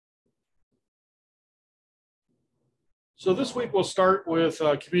So this week we'll start with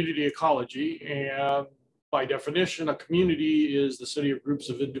community ecology, and by definition, a community is the study of groups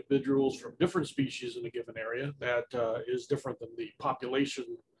of individuals from different species in a given area that is different than the population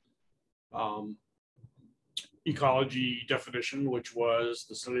ecology definition, which was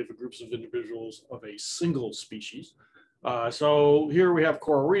the study of the groups of individuals of a single species. So here we have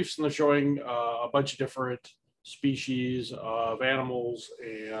coral reefs, and they're showing a bunch of different species of animals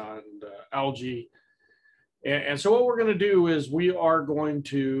and algae. And so what we're going to do is we are going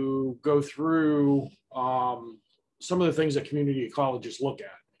to go through some of the things that community ecologists look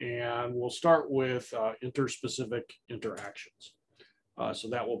at. And we'll start with interspecific interactions. So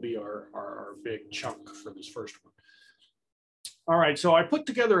that will be our big chunk for this first one. All right, so I put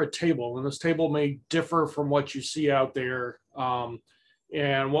together a table, and this table may differ from what you see out there.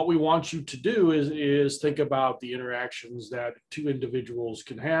 And what we want you to do is think about the interactions that two individuals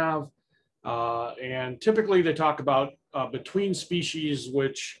can have. And typically they talk about between species,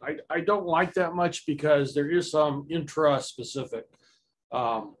 which I don't like that much because there is some intra-specific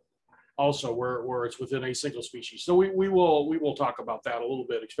also where it's within a single species. So we will talk about that a little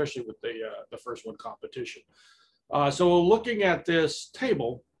bit, especially with the first one, competition. So looking at this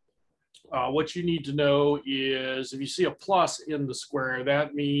table, what you need to know is if you see a plus in the square,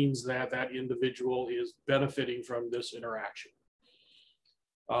 that means that that individual is benefiting from this interaction.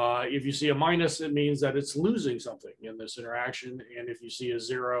 If you see a minus, it means that it's losing something in this interaction. And if you see a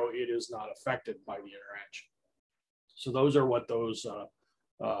 0, it is not affected by the interaction. So those are what those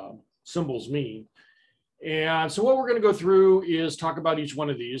symbols mean. And so what we're going to go through is talk about each one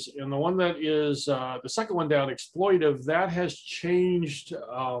of these. And the one that is the second one down, exploitive, that has changed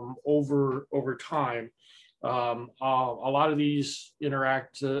over time. A lot of these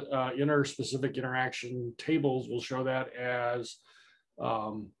interspecific interaction tables will show that as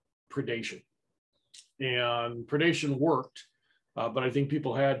predation, and predation worked, but I think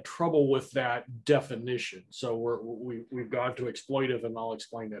people had trouble with that definition. So we've gone to exploitive, and I'll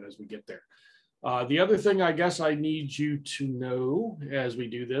explain that as we get there. The other thing I guess I need you to know as we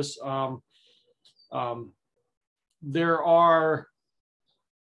do this, there are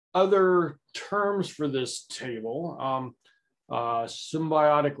other terms for this table.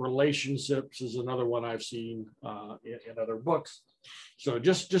 Symbiotic relationships is another one I've seen in other books. So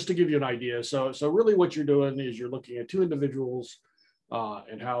just to give you an idea, so really what you're doing is you're looking at two individuals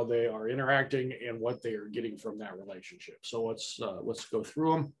and how they are interacting and what they are getting from that relationship. So let's go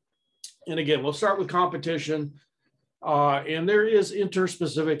through them. And again, we'll start with competition. And there is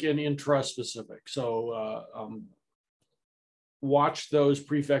interspecific and intraspecific. So watch those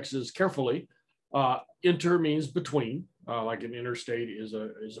prefixes carefully. Inter means between. Like an interstate is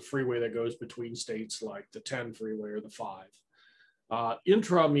a freeway that goes between states, like the 10 freeway or the 5.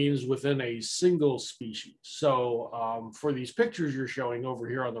 Intra means within a single species. So for these pictures you're showing over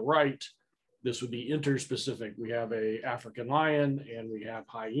here on the right, this would be interspecific. We have a African lion and we have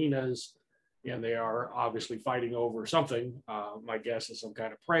hyenas, and they are obviously fighting over something. My guess is some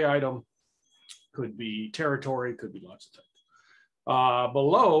kind of prey item, could be territory, could be lots of things.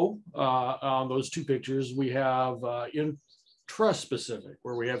 Below on those two pictures, we have intraspecific,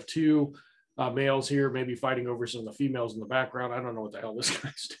 where we have two males here, maybe fighting over some of the females in the background. I don't know what the hell this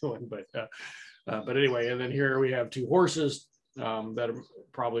guy's doing, but anyway. And then here we have two horses that are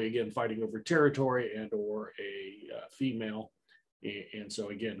probably again fighting over territory and or a female. And so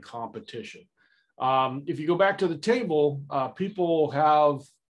again, competition. If you go back to the table, people have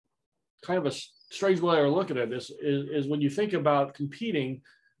kind of a strange way of looking at this is when you think about competing,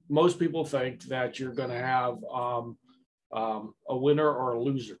 most people think that you're going to have a winner or a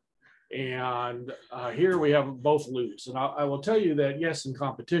loser. And here we have both lose. And I will tell you that, yes, in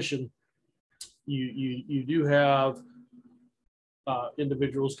competition, you do have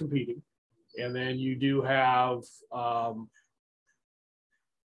individuals competing, and then you do have a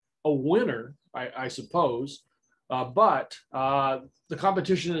winner, I suppose. But the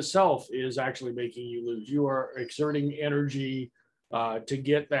competition itself is actually making you lose. You are exerting energy to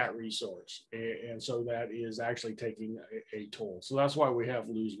get that resource. And so that is actually taking a toll. So that's why we have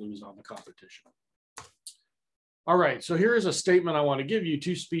lose-lose on the competition. All right, so here is a statement I want to give you.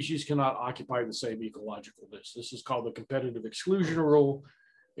 Two species cannot occupy the same ecological niche. This is called the competitive exclusion rule.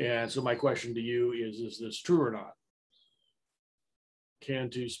 And so my question to you is this true or not? Can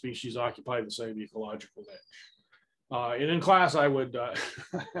two species occupy the same ecological niche? And in class, I would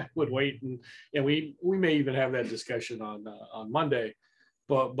would wait, and we may even have that discussion on Monday.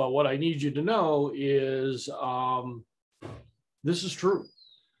 But what I need you to know is this is true.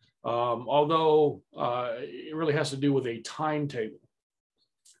 Although it really has to do with a timetable.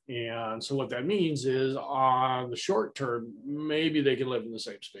 And so what that means is on the short term, maybe they can live in the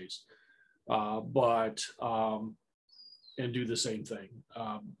same space, and do the same thing.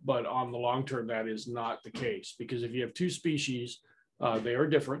 But on the long term, that is not the case, because if you have two species, they are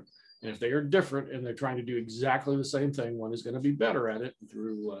different. And if they are different and they're trying to do exactly the same thing, one is going to be better at it.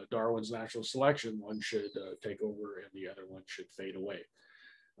 Through Darwin's natural selection, one should take over and the other one should fade away,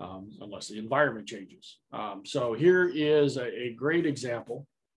 unless the environment changes. So here is a great example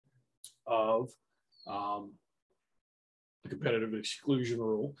of the competitive exclusion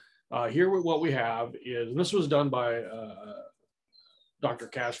rule. Here what we have is, and this was done by Dr.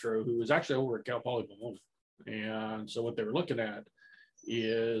 Castro, who is actually over at Cal Poly Pomona. And so what they were looking at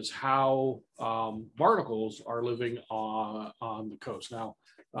is how barnacles are living on the coast. Now,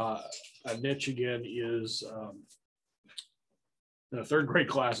 a niche again is in a third grade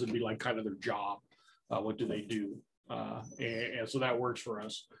class, it'd be like kind of their job. What do they do? And so that works for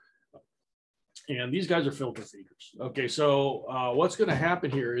us. And these guys are filter feeders. Okay, so what's going to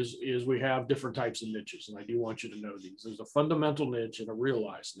happen here is we have different types of niches, and I do want you to know these. There's a fundamental niche and a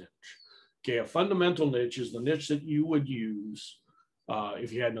realized niche. Okay, a fundamental niche is the niche that you would use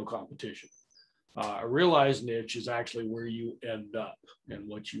if you had no competition. A realized niche is actually where you end up and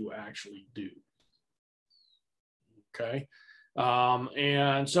what you actually do. Okay,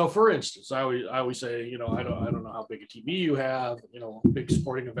 and so for instance, I always say, you know, I don't know how big a TV you have, you know, big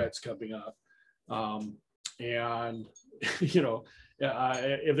sporting events coming up. And, you know,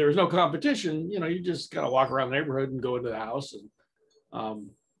 if there's no competition, you know, you just kind of walk around the neighborhood and go into the house and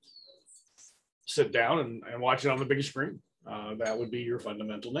sit down and watch it on the big screen. That would be your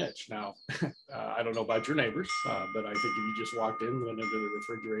fundamental niche. Now, I don't know about your neighbors, but I think if you just walked in, went into the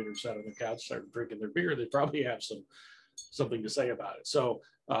refrigerator, sat on the couch, started drinking their beer, they probably have something to say about it. So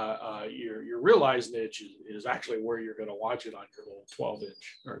your realized niche is actually where you're going to watch it on your little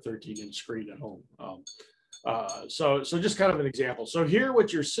 12-inch or 13-inch screen at home. So just kind of an example. So here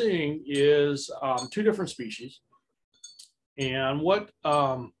what you're seeing is two different species. And what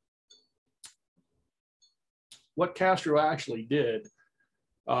Castro actually did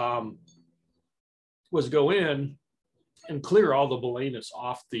was go in and clear all the Balanus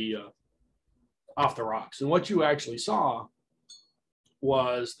off the rocks. And what you actually saw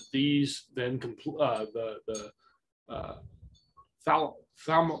was these then Thamulus,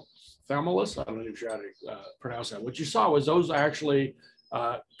 I don't know if you how to pronounce that. What you saw was those actually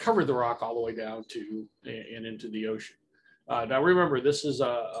covered the rock all the way down to and into the ocean. Now remember, this is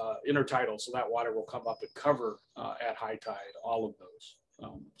intertidal, so that water will come up and cover at high tide all of those,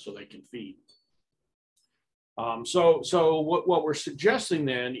 so they can feed. So what we're suggesting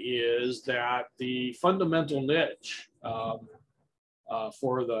then is that the fundamental niche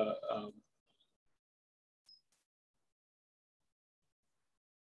for the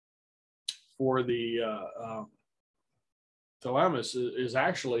thalamus is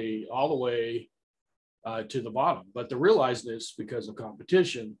actually all the way to the bottom, but the realizedness, because of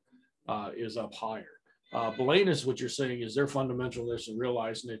competition, is up higher. Balanus, what you're saying is their fundamental niche and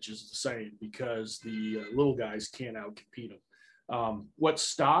realized niche is the same, because the little guys can't outcompete them. What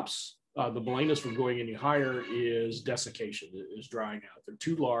stops the Balanus from going any higher is desiccation, is drying out. They're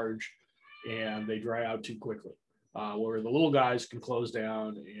too large and they dry out too quickly, where the little guys can close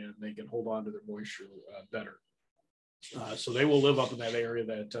down and they can hold on to their moisture better. So they will live up in that area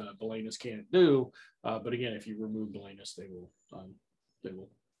that Balanus can't do. But again, if you remove Balanus, they will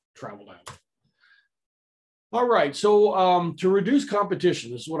travel down. All right, so to reduce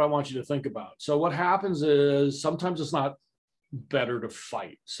competition, this is what I want you to think about. So what happens is sometimes it's not better to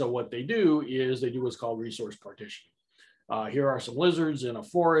fight. So what they do is they do what's called resource partitioning. Here are some lizards in a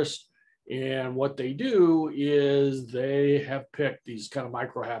forest, and what they do is they have picked these kind of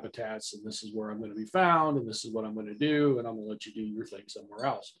microhabitats, and this is where I'm going to be found, and this is what I'm going to do, and I'm going to let you do your thing somewhere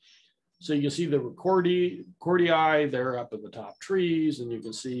else. So you can see the Cordii, they're up in the top trees, and you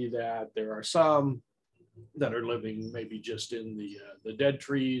can see that there are some that are living maybe just in the dead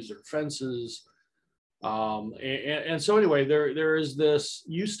trees or fences. And so anyway, there is this,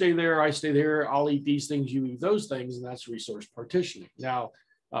 you stay there, I stay there, I'll eat these things, you eat those things, and that's resource partitioning. Now,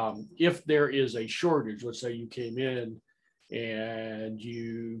 if there is a shortage, let's say you came in and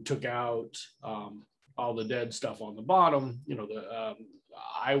you took out all the dead stuff on the bottom, you know,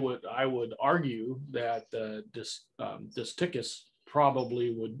 I would argue that this Ticus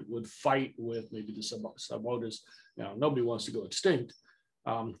probably would fight with maybe the Submodus. Now, nobody wants to go extinct,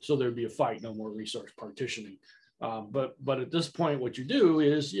 so there'd be a fight, no more resource partitioning. But at this point, what you do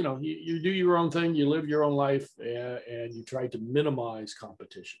is, you know, you do your own thing, you live your own life, and you try to minimize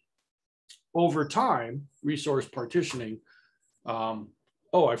competition. Over time, resource partitioning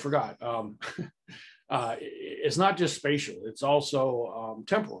Oh, I forgot. It's not just spatial, it's also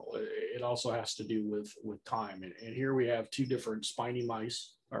temporal. It also has to do with time. And here we have two different spiny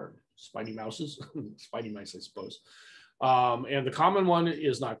mice, or spiny mouses, spiny mice, I suppose. And the common one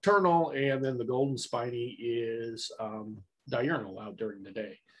is nocturnal, and then the golden spiny is diurnal, out during the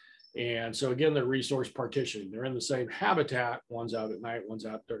day. And so again, they're resource partitioning. They're in the same habitat. One's out at night, one's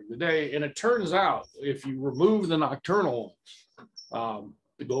out during the day. And it turns out if you remove the nocturnal ones,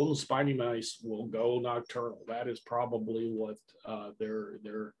 the golden spiny mice will go nocturnal. That is probably what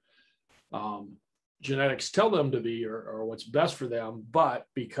their genetics tell them to be, or what's best for them. But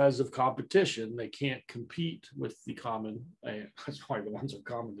because of competition, they can't compete with the common. That's why the ones are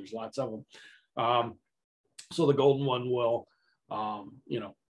common. There's lots of them. So the golden one will,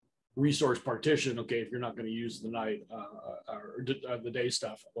 resource partition. Okay, if you're not going to use the night or the day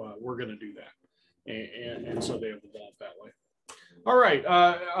stuff, we're going to do that. And so they have evolved that way. All right.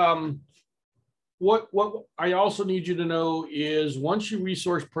 What I also need you to know is once you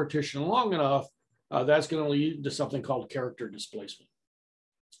resource partition long enough, that's going to lead to something called character displacement.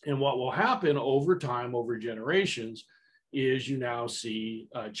 And what will happen over time, over generations, is you now see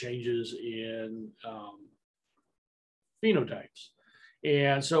changes in phenotypes.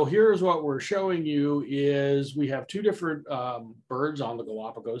 And so here's what we're showing you is we have two different birds on the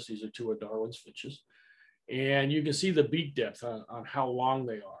Galapagos. These are two of Darwin's finches. And you can see the beak depth on how long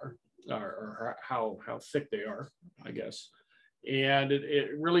they are, or how thick they are, I guess. And it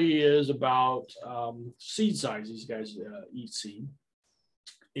really is about seed size. These guys eat seed.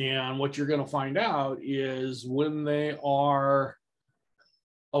 And what you're going to find out is when they are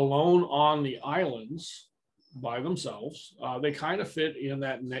alone on the islands by themselves, they kind of fit in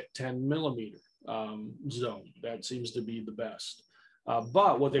that 10 millimeter zone. That seems to be the best.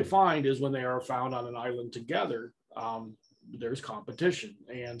 But what they find is when they are found on an island together, there's competition.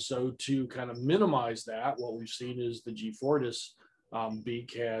 And so to kind of minimize that, what we've seen is the G. fortis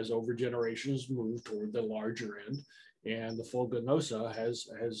beak has over generations moved toward the larger end, and the Fulgonosa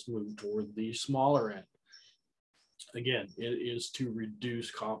has moved toward the smaller end. Again, it is to reduce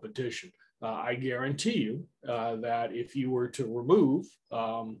competition. I guarantee you that if you were to remove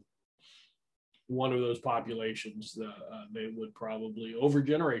one of those populations, they would probably, over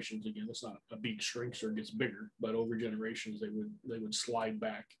generations, again, it's not a beak shrinks or gets bigger, but over generations, they would slide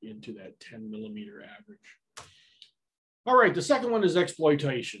back into that 10 millimeter average. All right, the second one is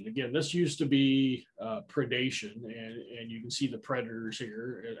exploitation. Again, this used to be predation, and you can see the predators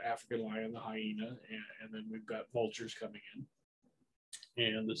here, African lion, the hyena, and then we've got vultures coming in,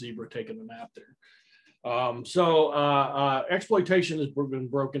 and the zebra taking a nap there. Exploitation has been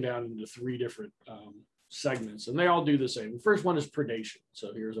broken down into three different segments, and they all do the same. The first one is predation.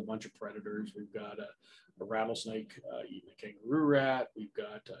 So here's a bunch of predators. We've got a rattlesnake eating a kangaroo rat. We've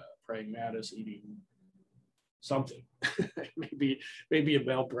got praying mantis eating something, maybe a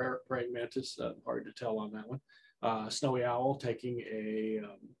male praying mantis. Hard to tell on that one. Snowy owl taking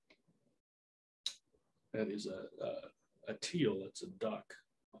that is a teal. It's a duck.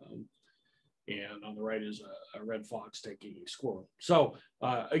 And on the right is a red fox taking a squirrel. So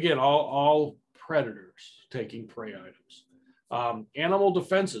again, all predators taking prey items. Animal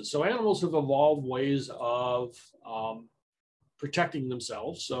defenses. So animals have evolved ways of protecting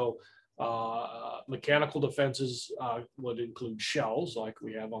themselves. So mechanical defenses would include shells, like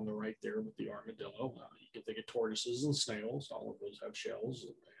we have on the right there with the armadillo. You can think of tortoises and snails. All of those have shells,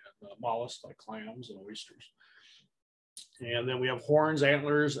 and mollusks like clams and oysters. And then we have horns,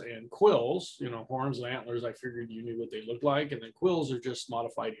 antlers, and quills. You know, horns and antlers, I figured you knew what they looked like. And then quills are just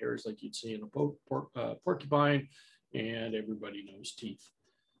modified hairs like you'd see in a porcupine, and everybody knows teeth.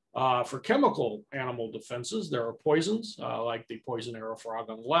 For chemical animal defenses, there are poisons, like the poison arrow frog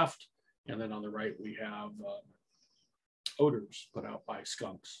on the left. And then on the right, we have odors put out by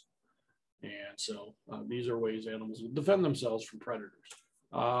skunks. And so these are ways animals will defend themselves from predators.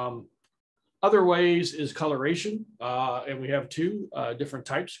 Other ways is coloration, and we have two different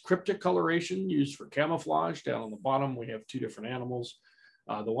types. Cryptic coloration used for camouflage. Down on the bottom, we have two different animals.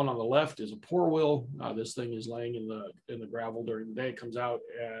 The one on the left is a poorwill. This thing is laying in the gravel during the day. It comes out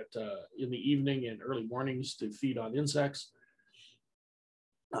in the evening and early mornings to feed on insects.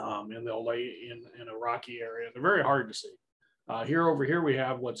 And they'll lay in a rocky area. They're very hard to see. Over here, we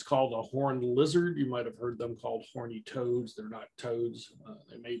have what's called a horned lizard. You might have heard them called horny toads. They're not toads.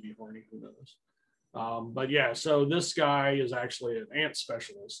 They may be horny, who knows? But yeah, so this guy is actually an ant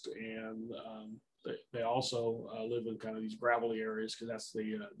specialist, and they also live in kind of these gravelly areas because that's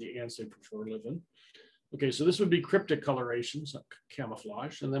the ants they prefer to live in. Okay, so this would be cryptic coloration, so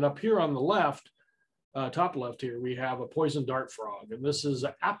camouflage. And then up here on the left, top left here, we have a poison dart frog, and this is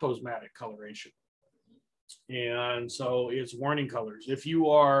an aposematic coloration. And so it's warning colors. If you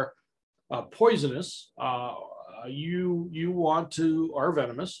are poisonous, you want to, or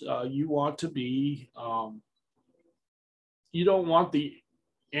venomous, you want to be, you don't want the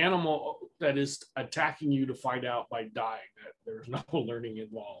animal that is attacking you to find out by dying, that there's no learning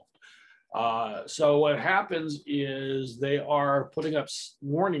involved. So what happens is they are putting up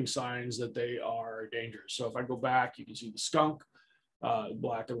warning signs that they are dangerous. So if I go back, you can see the skunk,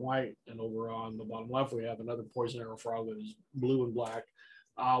 black and white, and over on the bottom left, we have another poison arrow frog that is blue and black.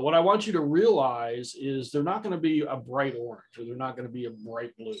 What I want you to realize is they're not going to be a bright orange, or they're not going to be a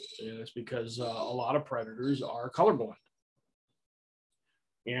bright blue. And it's because a lot of predators are colorblind.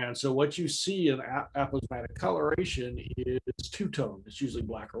 And so what you see in aposematic coloration is two-tone. It's usually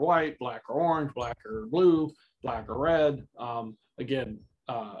black or white, black or orange, black or blue, black or red. Again,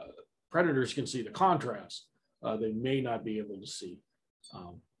 predators can see the contrast. They may not be able to see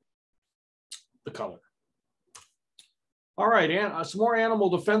the color. All right, and some more animal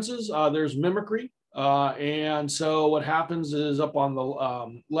defenses. There's mimicry. And so what happens is up on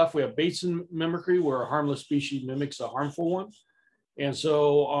the left, we have Bateson mimicry, where a harmless species mimics a harmful one. And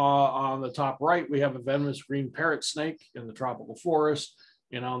so on the top right, we have a venomous green parrot snake in the tropical forest.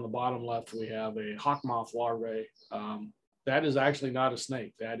 And on the bottom left, we have a hawk moth larvae. That is actually not a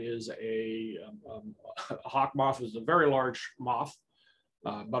snake. That is a hawk moth is a very large moth,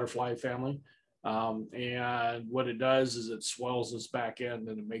 butterfly family. And what it does is it swells its back end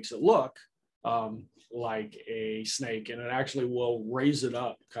and it makes it look like a snake. And it actually will raise it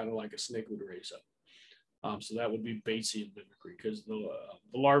up, kind of like a snake would raise up. So that would be Batesian mimicry, because the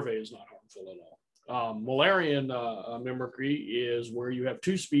larvae is not harmful at all. Malarian mimicry is where you have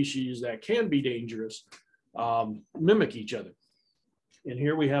two species that can be dangerous mimic each other. And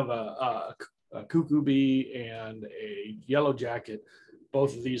here we have a cuckoo bee and a yellow jacket.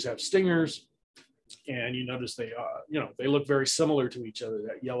 Both of these have stingers, and you notice they they look very similar to each other.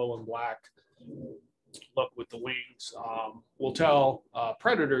 That yellow and black look with the wings will tell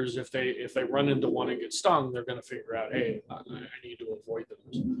predators if they run into one and get stung, they're going to figure out, hey, I need to avoid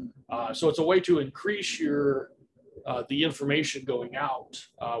those. So it's a way to increase your the information going out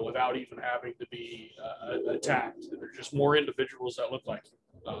without even having to be attacked. There are just more individuals that look like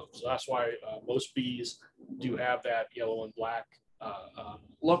you. So that's why most bees do have that yellow and black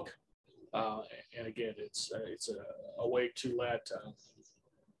look. And again, it's a way to let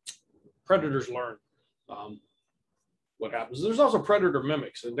predators learn what happens. There's also predator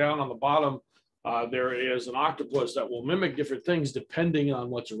mimics, and down on the bottom there is an octopus that will mimic different things depending on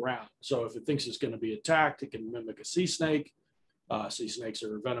what's around. So if it thinks it's going to be attacked, it can mimic a sea snake. Sea snakes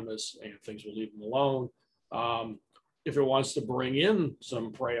are venomous and things will leave them alone. If it wants to bring in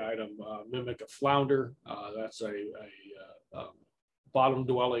some prey item, mimic a flounder. That's a bottom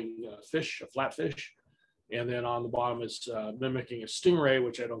dwelling fish, a flatfish. And then on the bottom it's mimicking a stingray,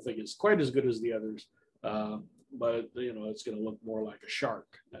 which I don't think is quite as good as the others. But it's going to look more like a shark.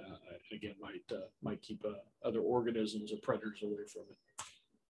 Again, might keep other organisms or predators away from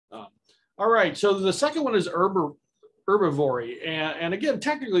it. All right, so the second one is herbivory, and again,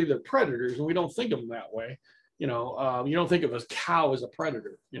 technically they're predators, and we don't think of them that way. You don't think of a cow as a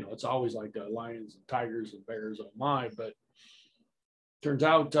predator. It's always like lions and tigers and bears. Oh my! But turns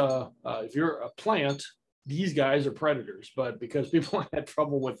out if you're a plant, these guys are predators. But because people had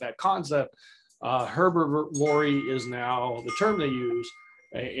trouble with that concept, herbivory is now the term they use.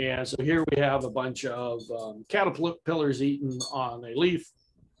 And so here we have a bunch of caterpillars eating on a leaf.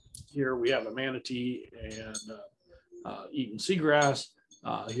 Here we have a manatee and eating seagrass.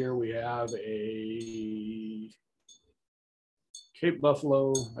 Here we have a Cape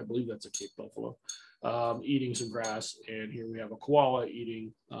buffalo. I believe that's a Cape buffalo eating some grass. And here we have a koala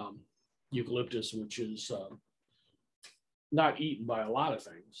eating eucalyptus, which is not eaten by a lot of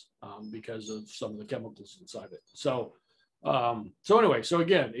things because of some of the chemicals inside it. So anyway, so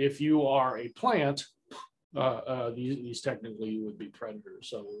again, if you are a plant, these technically would be predators.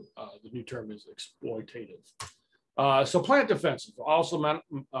 So the new term is exploitative. So plant defenses, also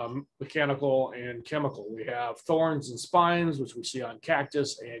mechanical and chemical. We have thorns and spines, which we see on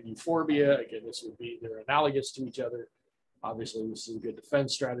cactus, and euphorbia. Again, this would be, they're analogous to each other. Obviously, this is a good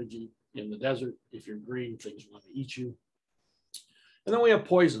defense strategy in the desert. If you're green, things want to eat you. And then we have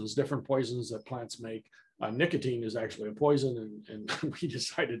poisons, different poisons that plants make. Nicotine is actually a poison, and we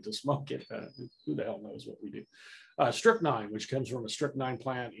decided to smoke it. Who the hell knows what we do? Strychnine, which comes from a strychnine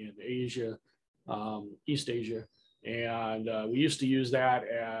plant in Asia, East Asia. And we used to use that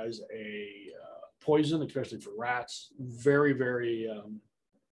as a poison, especially for rats. Very, very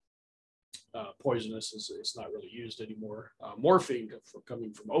poisonous. It's not really used anymore. Morphine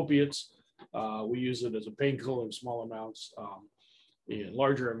coming from opiates. We use it as a painkiller in small amounts. In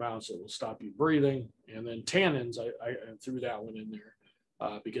larger amounts, it will stop you breathing. And then tannins, I threw that one in there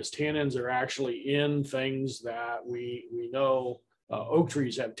because tannins are actually in things that we know. Oak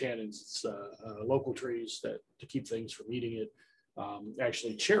trees have tannins. It's local trees that to keep things from eating it.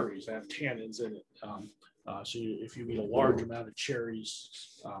 Actually, cherries have tannins in it. If you eat a large amount of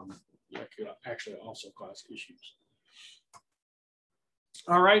cherries, that could actually also cause issues.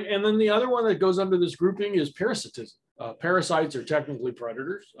 All right, and then the other one that goes under this grouping is parasitism. Parasites are technically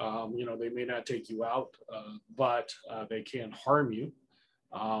predators. They may not take you out, but they can harm you.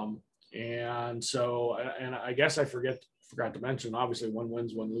 And I guess I forgot to mention, obviously one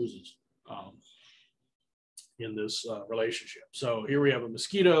wins, one loses in this relationship. So here we have a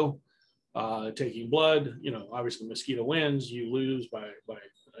mosquito taking blood. Obviously the mosquito wins, you lose by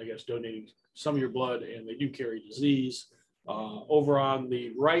I guess donating some of your blood, and they do carry disease. Over on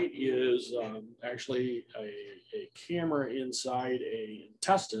the right is actually a camera inside a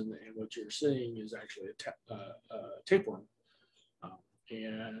intestine, and what you're seeing is actually a tapeworm,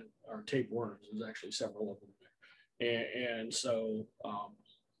 and our tapeworms. There's actually several of them there, and so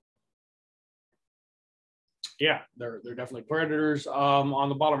yeah, they're definitely predators. On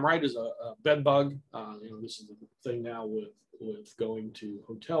the bottom right is a bed bug. This is the thing now with going to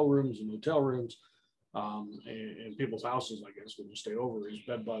hotel rooms and motel rooms. And people's houses, I guess, when you stay over, is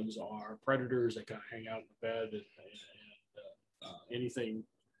bed bugs are predators. They kind of hang out in the bed and anything,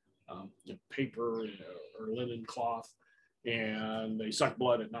 paper or linen cloth, and they suck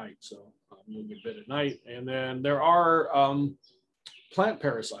blood at night. So you'll get bit at night. And then there are plant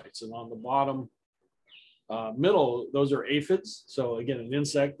parasites, and on the bottom middle, those are aphids. So again, an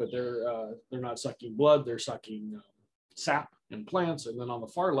insect, but they're not sucking blood; they're sucking sap in plants. And then on the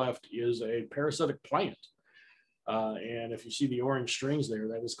far left is a parasitic plant. And if you see the orange strings there,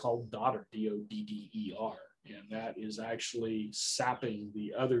 that is called dodder, D-O-D-D-E-R. And that is actually sapping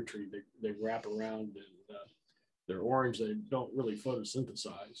the other tree. They wrap around and they're orange. They don't really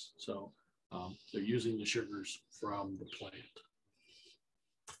photosynthesize. So they're using the sugars from the plant.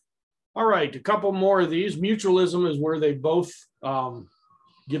 All right, a couple more of these. Mutualism is where they both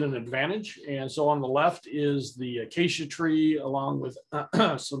get an advantage. And so on the left is the acacia tree along with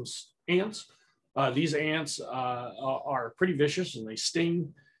some ants. These ants are pretty vicious and they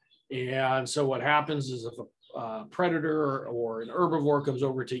sting. And so what happens is if a predator or an herbivore comes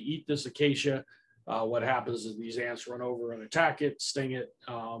over to eat this acacia, what happens is these ants run over and attack it, sting it,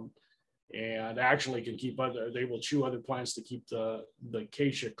 and actually can they will chew other plants to keep the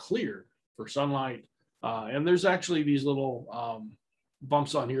acacia clear for sunlight. And there's actually these little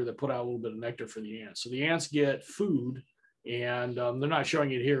bumps on here that put out a little bit of nectar for the ants. So the ants get food, and they're not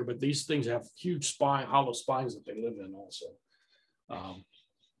showing it here, but these things have huge hollow spines that they live in also.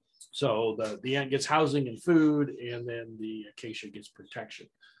 So the ant gets housing and food, and then the acacia gets protection.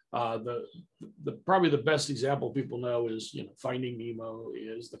 Probably the best example people know is, Finding Nemo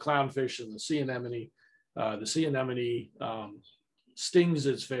is the clownfish and the sea anemone. The sea anemone stings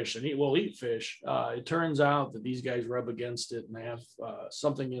its fish and will eat fish. It turns out that these guys rub against it and they have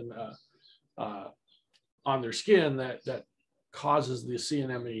something on their skin that causes the sea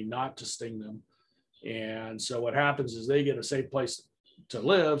anemone not to sting them. And so what happens is they get a safe place to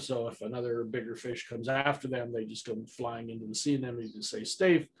live. So if another bigger fish comes after them, they just go flying into the sea anemone to stay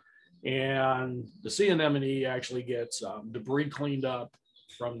safe. And the sea anemone actually gets debris cleaned up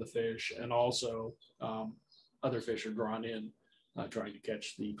from the fish, and also other fish are drawn in trying to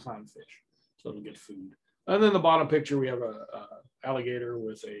catch the clownfish, so it'll get food. And then the bottom picture, we have a alligator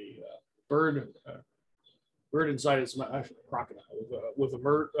with a bird inside its mouth, crocodile with a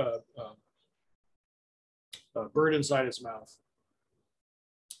bird inside its mouth,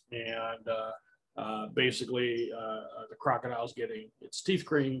 and basically the crocodile's getting its teeth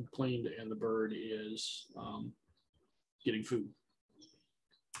cleaned, and the bird is getting food.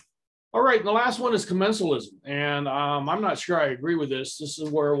 All right, and the last one is commensalism, and I'm not sure I agree with this. This is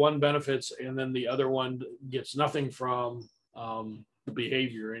where one benefits and then the other one gets nothing from the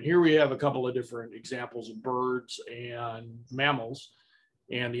behavior. And here we have a couple of different examples of birds and mammals.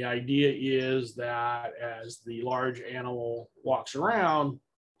 And the idea is that as the large animal walks around,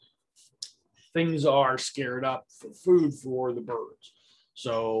 things are scared up for food for the birds.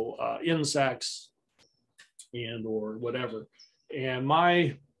 So insects and or whatever. And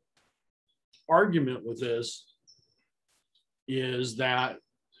my argument with this is that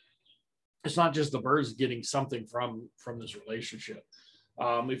it's not just the birds getting something from this relationship.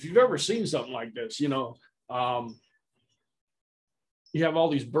 If you've ever seen something like this, you have all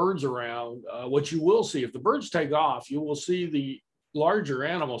these birds around, what you will see, if the birds take off, you will see the larger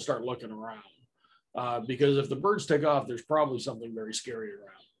animals start looking around. Because if the birds take off, there's probably something very scary around.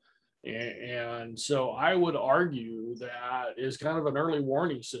 And so I would argue that is kind of an early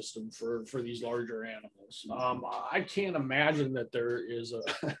warning system for these larger animals. I can't imagine that there is a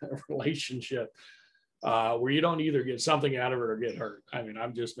relationship where you don't either get something out of it or get hurt. I mean,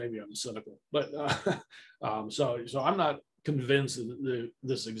 maybe I'm cynical, but so I'm not convinced that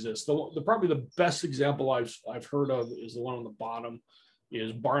this exists. Probably the best example I've heard of is the one on the bottom,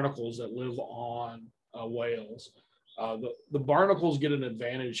 is barnacles that live on whales. The barnacles get an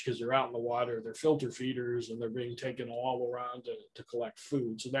advantage because they're out in the water, they're filter feeders, and they're being taken all around to collect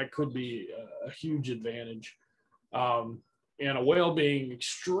food. So that could be a huge advantage. And a whale being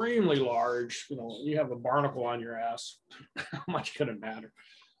extremely large, you have a barnacle on your ass, how much can it matter?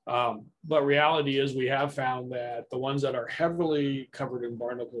 But reality is we have found that the ones that are heavily covered in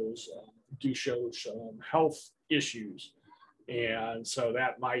barnacles do show some health issues. And so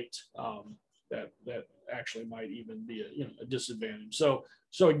that might, that actually might even be a disadvantage. So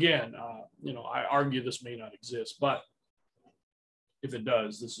again, I argue this may not exist, but if it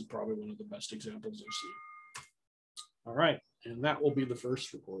does, this is probably one of the best examples I've seen. All right, and that will be the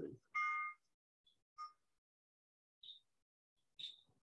first recording.